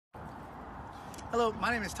Hello,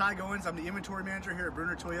 my name is Ty Goins. I'm the inventory manager here at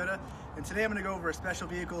Brunner Toyota, and today I'm going to go over a special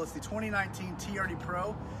vehicle. It's the 2019 TRD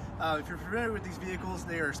PRO. If you're familiar with these vehicles,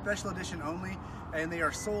 they are special edition only, and they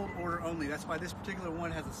are sold order only. That's why this particular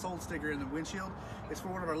one has a sold sticker in the windshield. It's for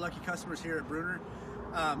one of our lucky customers here at Brunner.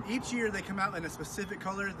 Each year they come out in a specific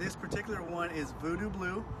color. This particular one is VOODOO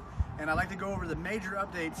Blue, and I'd like to go over the major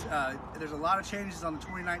updates. There's a lot of changes on the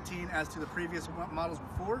 2019 as to the previous models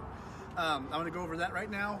before. I'm going to go over that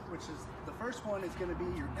right now, which is the first one is going to be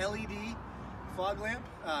your LED fog lamp.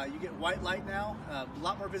 You get white light now, a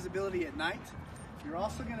lot more visibility at night. You're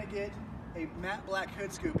also going to get a matte black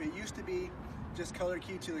hood scoop. It used to be just color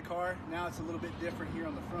key to the car. Now it's a little bit different here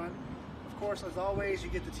on the front. Of course, as always, you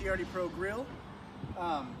get the TRD PRO grille.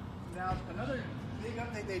 Now another big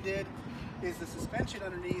update they did is the suspension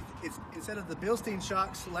underneath. It's instead of the Bilstein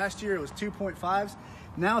shocks last year, it was 2.5s.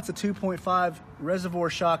 Now it's a 2.5 reservoir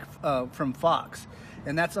shock from Fox,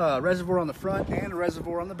 and that's a reservoir on the front and a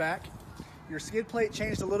reservoir on the back. Your skid plate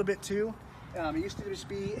changed a little bit too. It used to just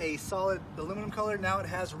be a solid aluminum color. Now it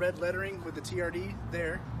has red lettering with the TRD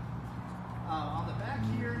there. On the back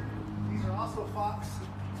here, these are also Fox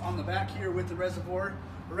on the back here with the reservoir.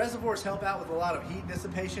 The reservoirs help out with a lot of heat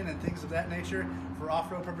dissipation and things of that nature. For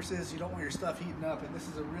off-road purposes, you don't want your stuff heating up, and this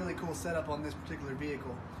is a really cool setup on this particular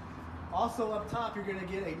vehicle. Also up top, you're going to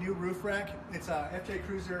get a new roof rack. It's a FJ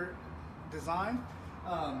Cruiser design,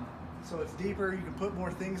 so it's deeper. You can put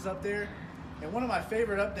more things up there. And one of my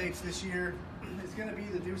favorite updates this year is going to be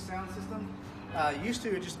the new sound system. Used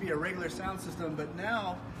to just be a regular sound system, but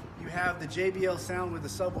now you have the JBL sound with the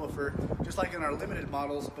subwoofer, just like in our limited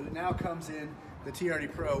models, but it now comes in the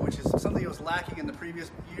TRD PRO, which is something that was lacking in the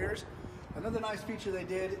previous years. Another nice feature they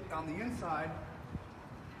did on the inside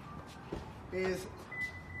is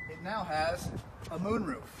it now has a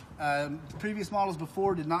moonroof. The previous models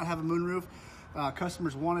before did not have a moonroof.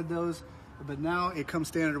 Customers wanted those, but now it comes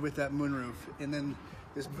standard with that moonroof. And then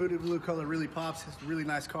this VOODOO Blue color really pops. It's a really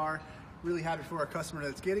nice car. Really happy for our customer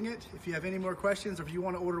that's getting it. If you have any more questions or if you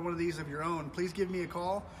want to order one of these of your own, please give me a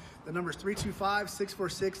call. The number is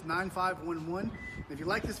 325-646-9511. If you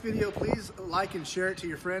like this video, please like and share it to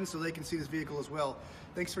your friends so they can see this vehicle as well.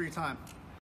 Thanks for your time.